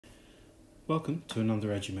Welcome to another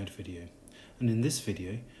EduMed video, and in this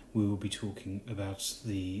video we will be talking about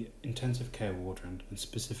the intensive care ward round and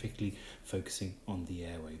specifically focusing on the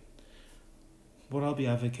airway. What I'll be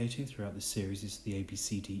advocating throughout this series is the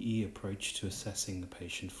ABCDE approach to assessing the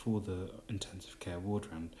patient for the intensive care ward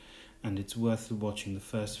round, and it's worth watching the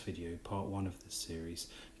first video, part 1 of this series,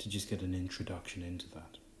 to just get an introduction into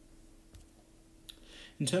that.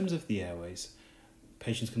 In terms of the airways,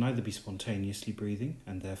 patients can either be spontaneously breathing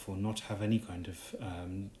and therefore not have any kind of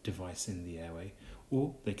device in the airway,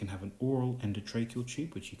 or they can have an oral endotracheal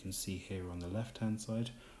tube, which you can see here on the left hand side,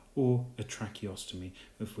 or a tracheostomy,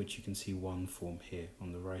 of which you can see one form here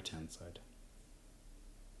on the right hand side.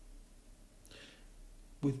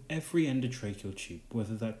 With every endotracheal tube,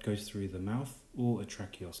 whether that goes through the mouth or a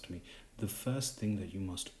tracheostomy, the first thing that you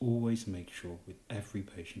must always make sure with every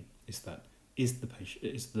patient is that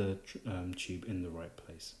the tube in the right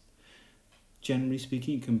place. Generally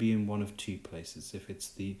speaking, it can be in one of two places. If it's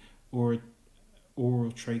the oral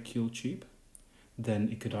tracheal tube, then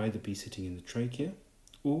it could either be sitting in the trachea,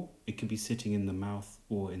 or it could be sitting in the mouth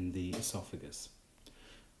or in the esophagus,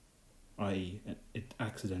 i.e. it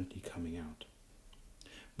accidentally coming out.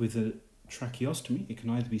 With a tracheostomy, it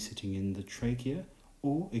can either be sitting in the trachea,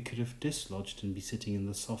 or it could have dislodged and be sitting in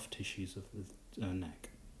the soft tissues of the neck.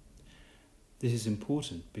 This is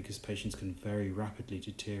important because patients can very rapidly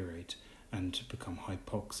deteriorate and become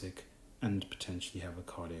hypoxic and potentially have a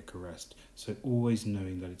cardiac arrest. So always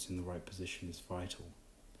knowing that it's in the right position is vital.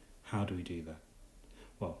 How do we do that?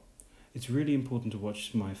 Well, it's really important to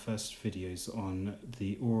watch my first videos on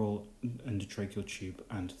the oral endotracheal tube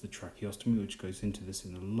and the tracheostomy, which goes into this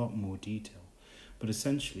in a lot more detail. But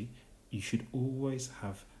essentially, you should always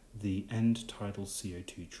have the end tidal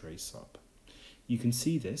CO2 trace up. You can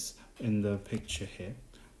see this in the picture here,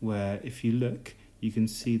 where if you look, you can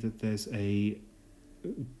see that there's a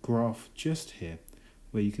graph just here,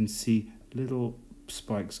 where you can see little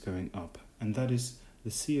spikes going up, and that is the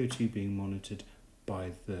CO2 being monitored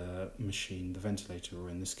by the machine, the ventilator, or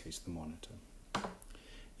in this case, the monitor.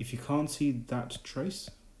 If you can't see that trace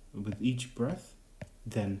with each breath,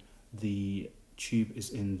 then the tube is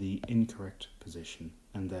in the incorrect position,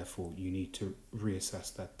 and therefore you need to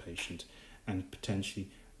reassess that patient and potentially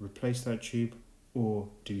replace that tube or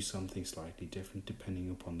do something slightly different depending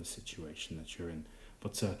upon the situation that you're in,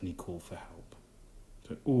 but certainly call for help.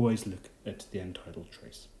 So always look at the end tidal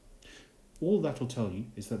trace. All that will tell you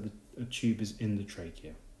is that the tube is in the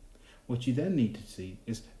trachea. What you then need to see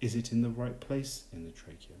is it in the right place in the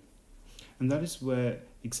trachea? And that is where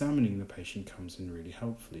examining the patient comes in really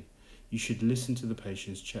helpfully. You should listen to the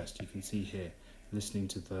patient's chest. You can see here, listening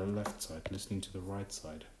to the left side, listening to the right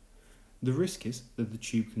side. The risk is that the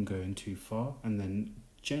tube can go in too far, and then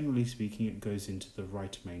generally speaking it goes into the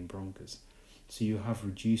right main bronchus. So you have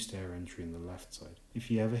reduced air entry in the left side.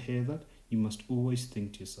 If you ever hear that, you must always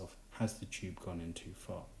think to yourself, has the tube gone in too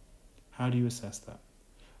far? How do you assess that?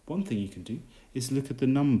 One thing you can do is look at the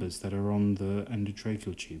numbers that are on the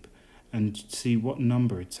endotracheal tube and see what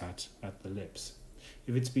number it's at the lips.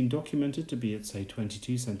 If it's been documented to be at, say,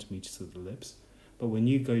 22 centimeters at the lips, but when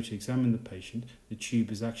you go to examine the patient, the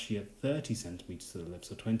tube is actually at 30 centimeters to the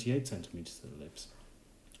lips or 28 centimeters to the lips,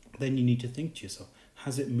 then you need to think to yourself,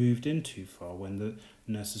 has it moved in too far when the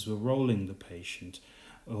nurses were rolling the patient,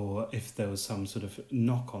 or if there was some sort of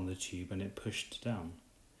knock on the tube and it pushed down?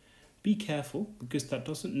 Be careful, because that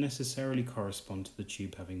doesn't necessarily correspond to the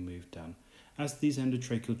tube having moved down. As these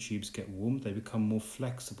endotracheal tubes get warm, they become more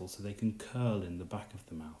flexible so they can curl in the back of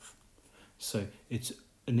the mouth. So it's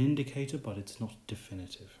an indicator, but it's not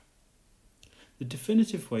definitive. The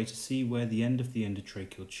definitive way to see where the end of the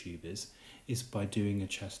endotracheal tube is by doing a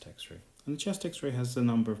chest x-ray. And the chest x-ray has a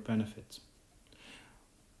number of benefits.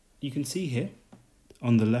 You can see here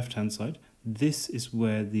on the left hand side, this is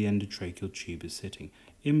where the endotracheal tube is sitting,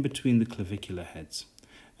 in between the clavicular heads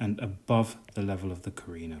and above the level of the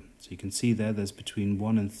carina. So you can see there's between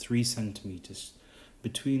 1 and 3 centimeters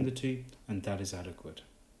between the two, and that is adequate.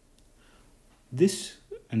 This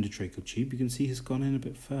endotracheal tube, you can see, has gone in a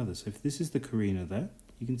bit further. So if this is the carina there,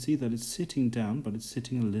 you can see that it's sitting down, but it's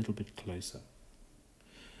sitting a little bit closer.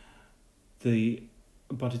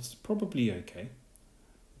 But it's probably okay.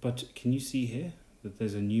 But can you see here that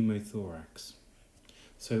there's a pneumothorax?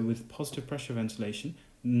 So with positive pressure ventilation,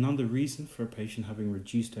 another reason for a patient having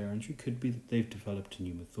reduced air entry could be that they've developed a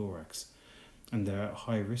pneumothorax. And they're at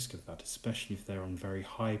high risk of that, especially if they're on very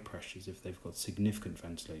high pressures, if they've got significant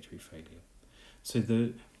ventilatory failure. So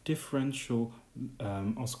the differential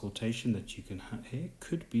auscultation that you can hear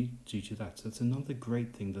could be due to that. So that's another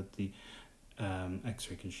great thing that the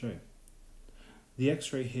X-ray can show. The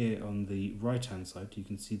x-ray here on the right hand side, you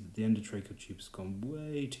can see that the endotracheal tube has gone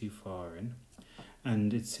way too far in,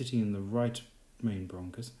 and it's sitting in the right main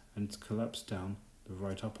bronchus, and it's collapsed down the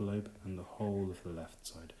right upper lobe and the whole of the left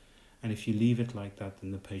side. And if you leave it like that,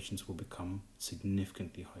 then the patients will become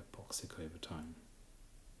significantly hypoxic over time.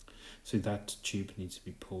 So that tube needs to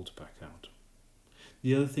be pulled back out.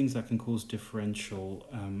 The other things that can cause differential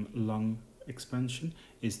lung expansion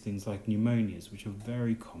is things like pneumonias, which are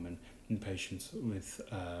very common in patients with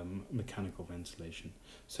mechanical ventilation.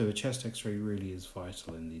 So a chest x-ray really is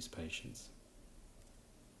vital in these patients.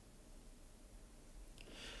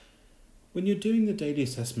 When you're doing the daily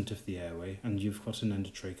assessment of the airway and you've got an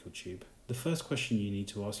endotracheal tube, the first question you need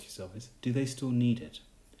to ask yourself is, do they still need it?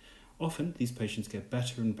 Often these patients get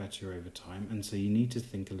better and better over time, and so you need to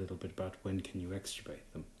think a little bit about when can you extubate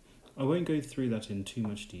them. I won't go through that in too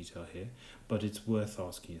much detail here, but it's worth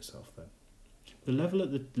asking yourself that. The level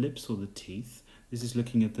at the lips or the teeth, this is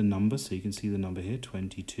looking at the number, so you can see the number here,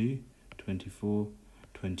 22, 24,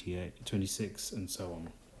 28, 26, and so on.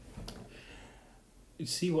 You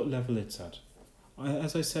see what level it's at.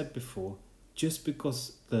 As I said before, just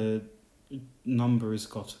because the number has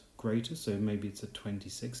got greater, so maybe it's at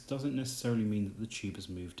 26, doesn't necessarily mean that the tube has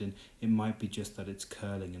moved in. It might be just that it's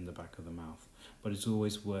curling in the back of the mouth. But it's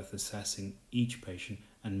always worth assessing each patient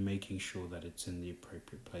and making sure that it's in the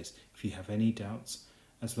appropriate place. If you have any doubts,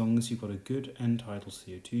 as long as you've got a good end-tidal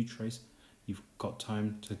CO2 trace, you've got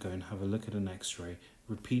time to go and have a look at an x-ray,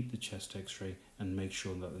 repeat the chest x-ray, and make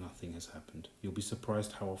sure that nothing has happened. You'll be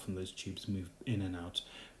surprised how often those tubes move in and out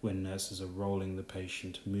when nurses are rolling the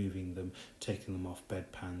patient, moving them, taking them off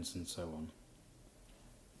bedpans, and so on.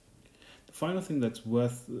 The final thing that's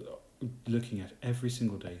worth looking at every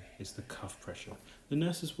single day is the cuff pressure. The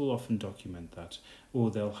nurses will often document that, or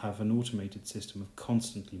they'll have an automated system of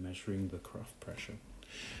constantly measuring the cuff pressure.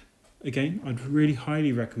 Again, I'd really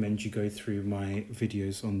highly recommend you go through my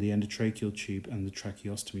videos on the endotracheal tube and the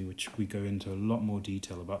tracheostomy, which we go into a lot more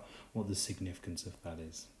detail about what the significance of that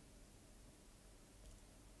is.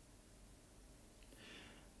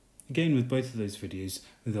 Again, with both of those videos,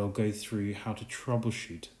 they'll go through how to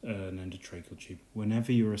troubleshoot an endotracheal tube.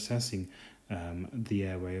 Whenever you're assessing the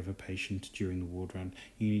airway of a patient during the ward round,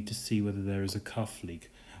 you need to see whether there is a cuff leak,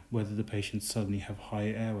 whether the patient suddenly have high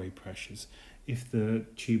airway pressures, if the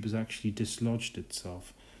tube has actually dislodged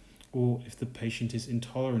itself, or if the patient is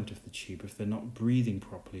intolerant of the tube, if they're not breathing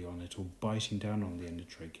properly on it or biting down on the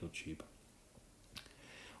endotracheal tube.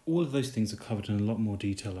 All of those things are covered in a lot more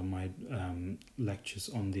detail on my lectures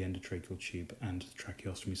on the endotracheal tube and the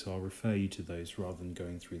tracheostomy, so I'll refer you to those rather than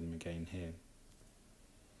going through them again here.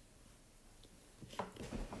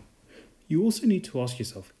 You also need to ask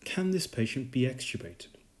yourself, can this patient be extubated?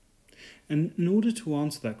 And in order to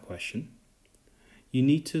answer that question, you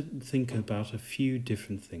need to think about a few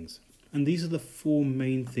different things. And these are the four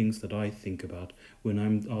main things that I think about when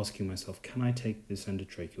I'm asking myself, can I take this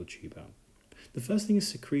endotracheal tube out? The first thing is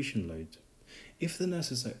secretion loads. If the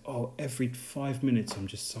nurses say, oh, every 5 minutes I'm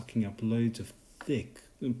just sucking up loads of thick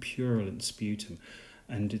and purulent sputum,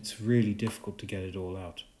 and it's really difficult to get it all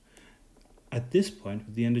out. At this point,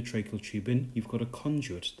 with the endotracheal tube in, you've got a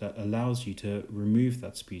conduit that allows you to remove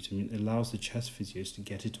that sputum. It allows the chest physios to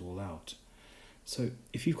get it all out. So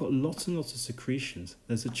if you've got lots and lots of secretions,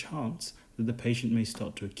 there's a chance that the patient may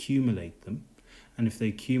start to accumulate them. And if they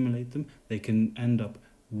accumulate them, they can end up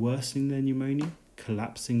worsening their pneumonia,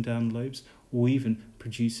 collapsing down lobes, or even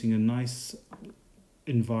producing a nice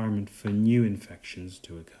environment for new infections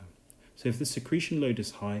to occur. So if the secretion load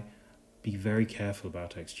is high, be very careful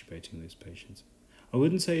about extubating those patients. I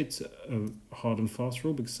wouldn't say it's a hard and fast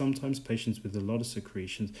rule, because sometimes patients with a lot of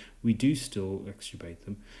secretions, we do still extubate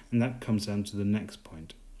them, and that comes down to the next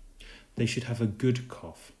point. They should have a good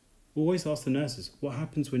cough. Always ask the nurses, what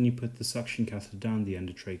happens when you put the suction catheter down the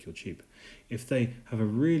endotracheal tube? If they have a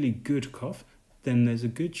really good cough, then there's a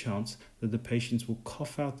good chance that the patients will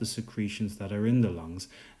cough out the secretions that are in the lungs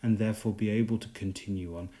and therefore be able to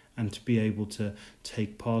continue on and to be able to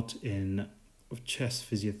take part in chest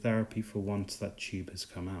physiotherapy for once that tube has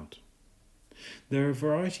come out. There are a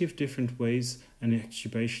variety of different ways and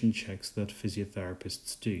extubation checks that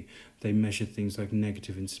physiotherapists do. They measure things like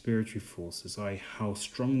negative inspiratory forces, i.e. how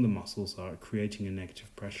strong the muscles are at creating a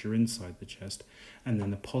negative pressure inside the chest, and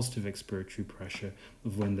then the positive expiratory pressure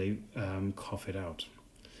of when they cough it out.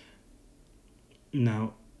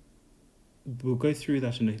 Now, we'll go through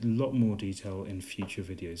that in a lot more detail in future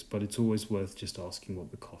videos, but it's always worth just asking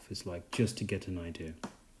what the cough is like, just to get an idea.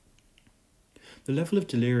 The level of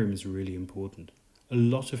delirium is really important. A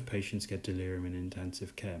lot of patients get delirium in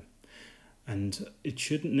intensive care, and it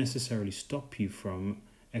shouldn't necessarily stop you from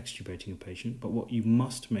extubating a patient, but what you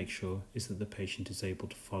must make sure is that the patient is able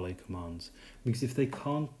to follow commands. Because if they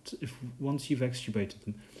can't, if once you've extubated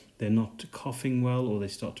them, they're not coughing well or they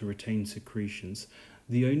start to retain secretions,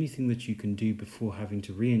 the only thing that you can do before having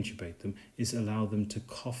to re-intubate them is allow them to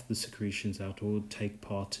cough the secretions out or take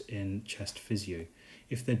part in chest physio.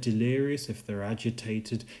 If they're delirious, if they're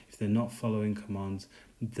agitated, if they're not following commands,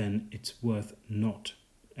 then it's worth not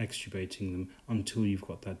extubating them until you've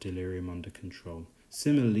got that delirium under control.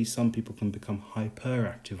 Similarly, some people can become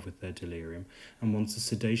hyperactive with their delirium, and once the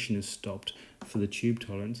sedation is stopped for the tube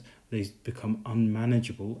tolerance, they become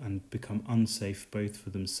unmanageable and become unsafe both for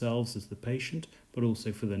themselves as the patient, but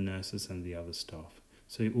also for the nurses and the other staff.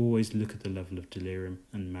 So always look at the level of delirium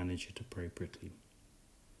and manage it appropriately.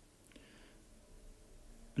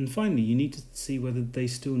 And finally, you need to see whether they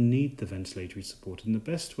still need the ventilatory support. And the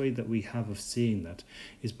best way that we have of seeing that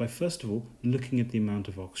is by, first of all, looking at the amount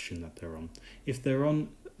of oxygen that they're on. If they're on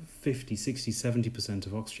 50, 60, 70%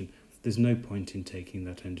 of oxygen, there's no point in taking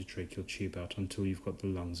that endotracheal tube out until you've got the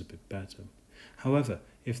lungs a bit better. However,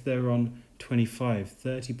 if they're on 25,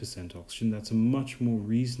 30% oxygen, that's a much more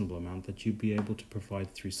reasonable amount that you'd be able to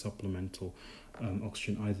provide through supplemental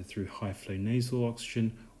oxygen, either through high flow nasal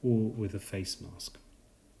oxygen or with a face mask.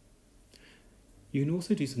 You can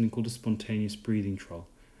also do something called a spontaneous breathing trial.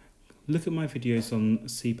 Look at my videos on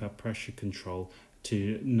CPAP pressure control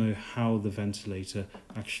to know how the ventilator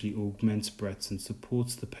actually augments breaths and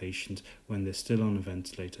supports the patient when they're still on a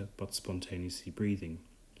ventilator but spontaneously breathing.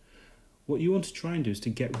 What you want to try and do is to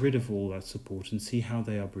get rid of all that support and see how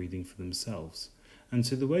they are breathing for themselves. And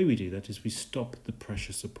so the way we do that is we stop the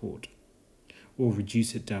pressure support or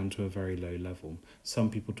reduce it down to a very low level. Some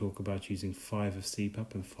people talk about using 5 of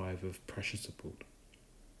CPAP and 5 of pressure support.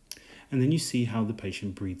 And then you see how the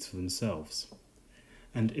patient breathes for themselves.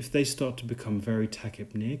 And if they start to become very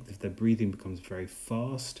tachypneic, if their breathing becomes very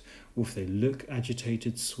fast, or if they look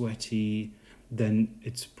agitated, sweaty, then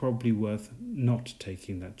it's probably worth not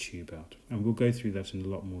taking that tube out. And we'll go through that in a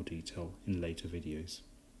lot more detail in later videos.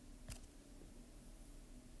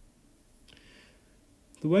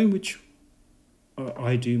 The way in which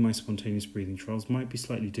I do my spontaneous breathing trials might be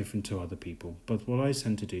slightly different to other people, but what I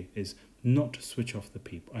tend to do is not switch off the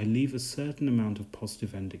PEEP. I leave a certain amount of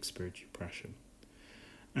positive end expiratory pressure.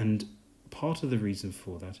 And part of the reason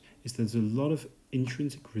for that is there's a lot of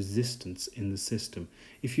intrinsic resistance in the system.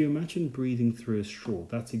 If you imagine breathing through a straw,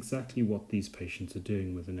 that's exactly what these patients are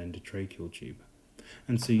doing with an endotracheal tube.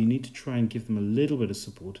 And so you need to try and give them a little bit of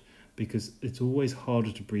support, because it's always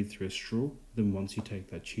harder to breathe through a straw than once you take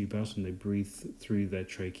that tube out and they breathe through their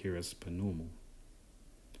trachea as per normal.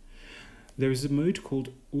 There is a mode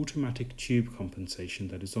called automatic tube compensation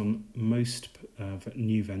that is on most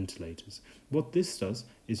new ventilators. What this does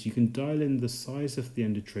is you can dial in the size of the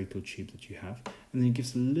endotracheal tube that you have, and then it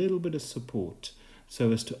gives a little bit of support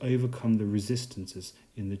so as to overcome the resistances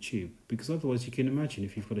in the tube. Because otherwise you can imagine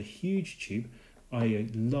if you've got a huge tube, a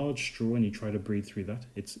large straw, and you try to breathe through that,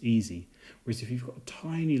 it's easy. Whereas if you've got a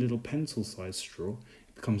tiny little pencil-sized straw,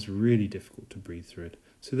 it becomes really difficult to breathe through it.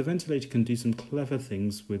 So the ventilator can do some clever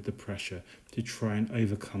things with the pressure to try and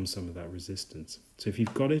overcome some of that resistance. So if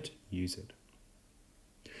you've got it, use it.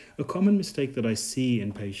 A common mistake that I see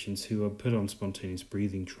in patients who are put on spontaneous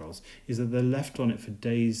breathing trials is that they're left on it for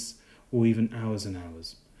days or even hours and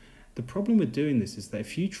hours. The problem with doing this is that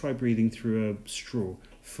if you try breathing through a straw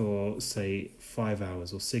for, say, 5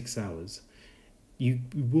 hours or 6 hours, you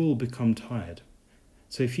will become tired.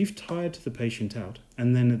 So if you've tired the patient out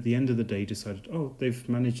and then at the end of the day decided, oh, they've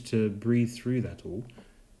managed to breathe through that all,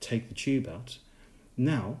 take the tube out,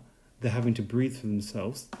 now they're having to breathe for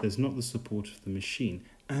themselves, there's not the support of the machine,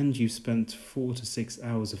 and you've spent 4 to 6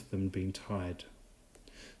 hours of them being tired.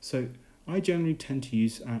 So I generally tend to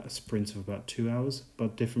use a sprint of about 2 hours,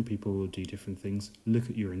 but different people will do different things. Look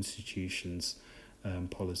at your institution's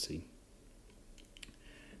policy.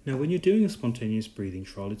 Now, when you're doing a spontaneous breathing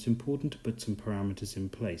trial, it's important to put some parameters in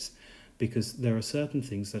place, because there are certain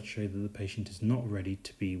things that show that the patient is not ready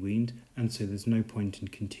to be weaned, and so there's no point in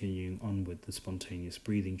continuing on with the spontaneous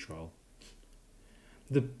breathing trial.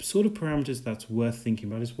 The sort of parameters that's worth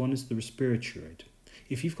thinking about is, one is the respiratory rate.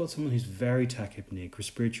 If you've got someone who's very tachypneic,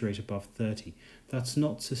 respiratory rate above 30, that's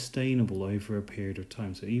not sustainable over a period of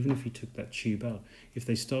time. So even if you took that tube out, if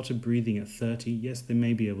they started breathing at 30, yes, they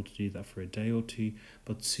may be able to do that for a day or two,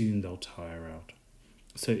 but soon they'll tire out.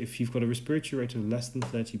 So if you've got a respiratory rate of less than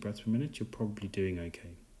 30 breaths per minute, you're probably doing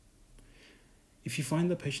okay. If you find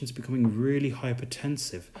that patients becoming really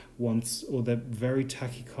hypertensive once, or they're very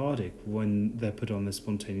tachycardic when they're put on the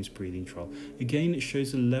spontaneous breathing trial, again, it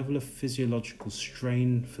shows a level of physiological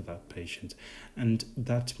strain for that patient, and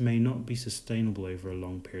that may not be sustainable over a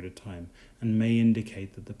long period of time, and may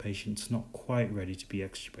indicate that the patient's not quite ready to be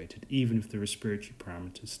extubated, even if the respiratory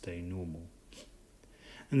parameters stay normal.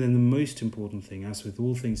 And then the most important thing, as with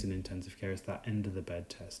all things in intensive care, is that end of the bed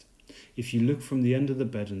test. If you look from the end of the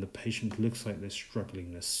bed and the patient looks like they're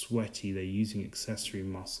struggling, they're sweaty, they're using accessory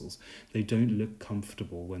muscles, they don't look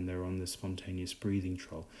comfortable when they're on the spontaneous breathing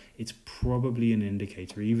trial, it's probably an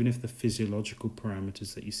indicator, even if the physiological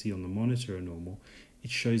parameters that you see on the monitor are normal, it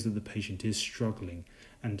shows that the patient is struggling.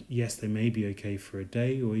 And yes, they may be okay for a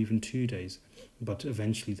day or even 2 days, but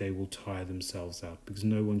eventually they will tire themselves out because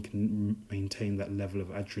no one can maintain that level of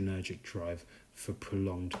adrenergic drive for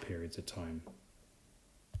prolonged periods of time.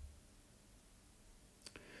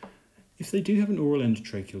 If they do have an oral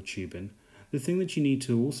endotracheal tube in, the thing that you need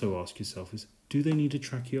to also ask yourself is, do they need a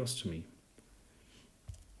tracheostomy?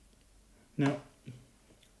 Now,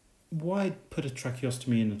 why put a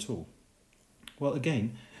tracheostomy in at all? Well,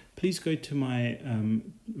 again, please go to my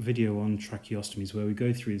video on tracheostomies where we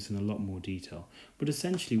go through this in a lot more detail. But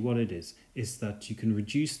essentially what it is that you can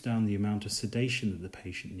reduce down the amount of sedation that the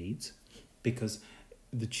patient needs, because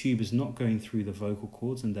the tube is not going through the vocal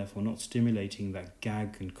cords and therefore not stimulating that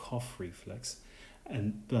gag and cough reflex,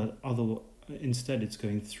 but instead it's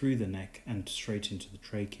going through the neck and straight into the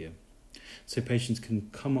trachea. So patients can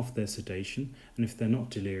come off their sedation, and if they're not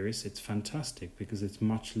delirious, it's fantastic because it's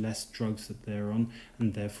much less drugs that they're on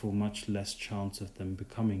and therefore much less chance of them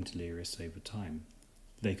becoming delirious over time.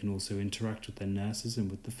 They can also interact with their nurses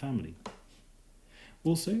and with the family.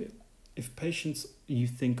 Also, if patients you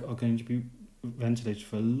think are going to be ventilated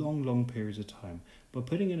for long periods of time, by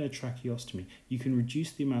putting in a tracheostomy, you can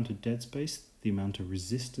reduce the amount of dead space, the amount of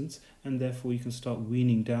resistance, and therefore you can start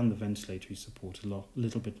weaning down the ventilatory support a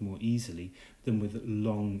little bit more easily than with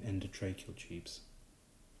long endotracheal tubes.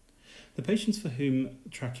 The patients for whom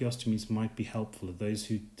tracheostomies might be helpful are those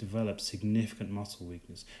who develop significant muscle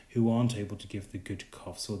weakness, who aren't able to give the good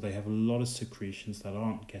coughs, or they have a lot of secretions that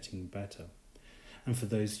aren't getting better. And for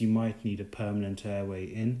those, you might need a permanent airway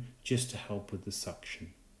in just to help with the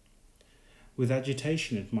suction. With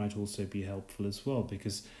agitation, it might also be helpful as well,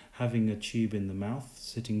 because having a tube in the mouth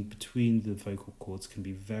sitting between the vocal cords can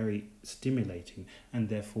be very stimulating and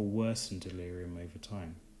therefore worsen delirium over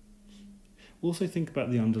time. Also think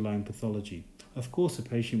about the underlying pathology. Of course, a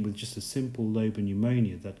patient with just a simple lobar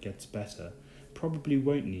pneumonia that gets better probably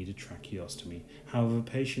won't need a tracheostomy. However, a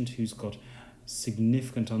patient who's got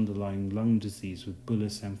significant underlying lung disease with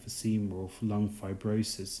bullous emphysema or lung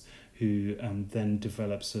fibrosis, who then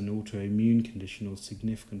develops an autoimmune condition or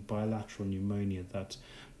significant bilateral pneumonia that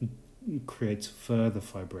creates further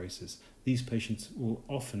fibrosis. These patients will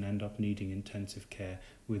often end up needing intensive care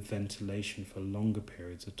with ventilation for longer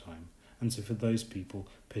periods of time. And so for those people,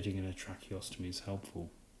 putting in a tracheostomy is helpful.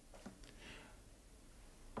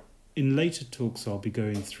 In later talks, I'll be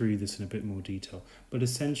going through this in a bit more detail, but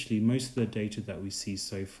essentially most of the data that we see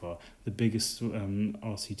so far, the biggest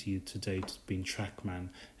RCT to date has been TrackMan,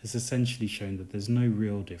 has essentially shown that there's no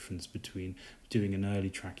real difference between doing an early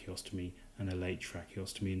tracheostomy and a late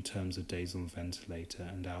tracheostomy in terms of days on ventilator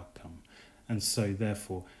and outcome. And so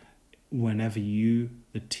therefore, whenever you,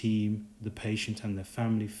 the team, the patient and their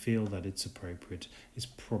family feel that it's appropriate, is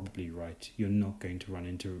probably right. You're not going to run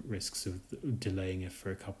into risks of delaying it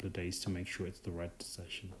for a couple of days to make sure it's the right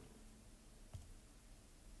decision.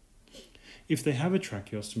 If they have a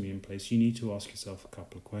tracheostomy in place, you need to ask yourself a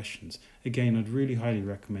couple of questions. Again, I'd really highly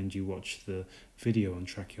recommend you watch the video on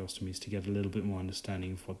tracheostomies to get a little bit more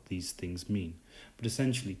understanding of what these things mean. But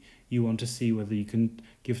essentially, you want to see whether you can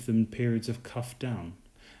give them periods of cuff down.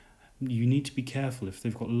 You need to be careful if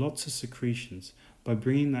they've got lots of secretions. By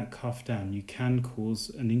bringing that cuff down, you can cause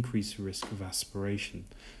an increased risk of aspiration.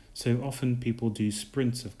 So often people do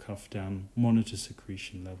sprints of cuff down, monitor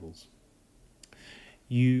secretion levels.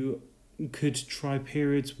 You could try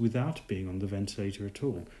periods without being on the ventilator at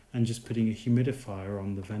all and just putting a humidifier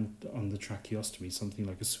on the tracheostomy, something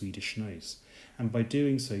like a Swedish nose. And by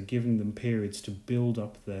doing so, giving them periods to build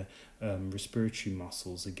up their respiratory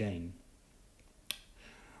muscles again.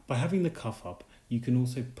 By having the cuff up, you can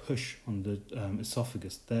also push on the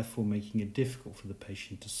esophagus, therefore making it difficult for the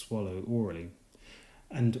patient to swallow orally.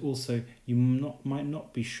 And also, you might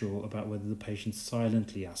not be sure about whether the patient's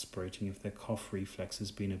silently aspirating if their cough reflex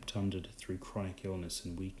has been obtunded through chronic illness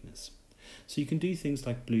and weakness. So you can do things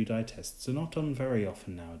like blue dye tests. They're not done very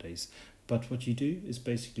often nowadays, but what you do is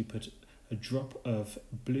basically put a drop of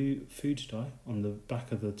blue food dye on the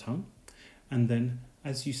back of the tongue, And then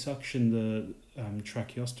as you suction the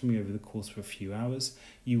tracheostomy over the course of a few hours,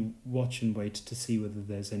 you watch and wait to see whether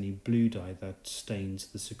there's any blue dye that stains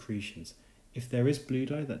the secretions. If there is blue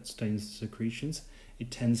dye that stains the secretions,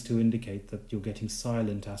 it tends to indicate that you're getting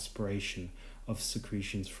silent aspiration of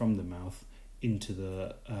secretions from the mouth into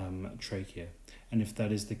the trachea. And if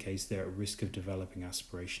that is the case, they're at risk of developing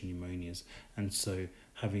aspiration pneumonias, and so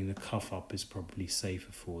having the cuff up is probably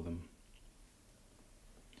safer for them.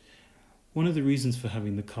 One of the reasons for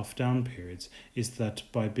having the cuff down periods is that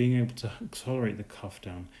by being able to tolerate the cuff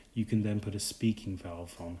down, you can then put a speaking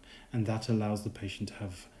valve on, and that allows the patient to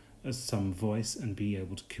have some voice and be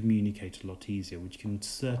able to communicate a lot easier, which can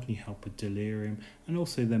certainly help with delirium and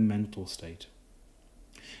also their mental state.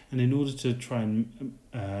 And in order to try and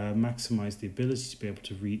maximize the ability to be able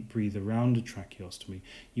to breathe around a tracheostomy,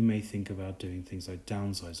 you may think about doing things like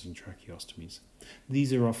downsizing tracheostomies.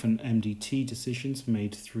 These are often MDT decisions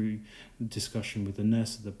made through discussion with the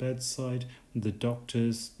nurse at the bedside, the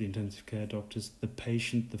doctors, the intensive care doctors, the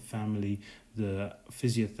patient, the family, the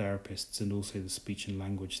physiotherapists, and also the speech and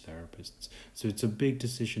language therapists. So it's a big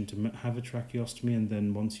decision to have a tracheostomy, and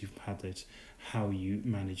then once you've had it, how you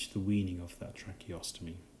manage the weaning of that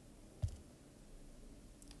tracheostomy.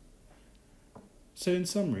 So in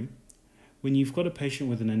summary, when you've got a patient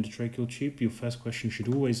with an endotracheal tube, your first question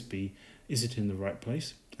should always be, is it in the right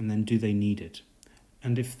place? And then do they need it?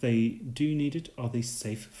 And if they do need it, are they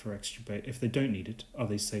safe for extubation? If they don't need it, are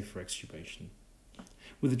they safe for extubation?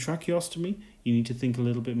 With a tracheostomy, you need to think a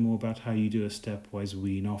little bit more about how you do a stepwise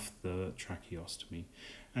wean off the tracheostomy.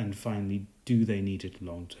 And finally, do they need it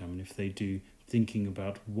long term? And if they do, thinking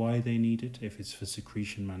about why they need it, if it's for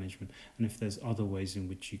secretion management, and if there's other ways in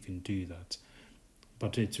which you can do that.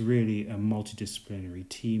 But it's really a multidisciplinary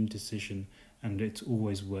team decision, and it's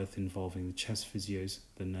always worth involving the chest physios,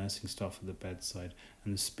 the nursing staff at the bedside,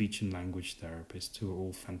 and the speech and language therapists, who are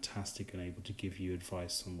all fantastic and able to give you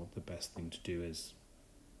advice on what the best thing to do is.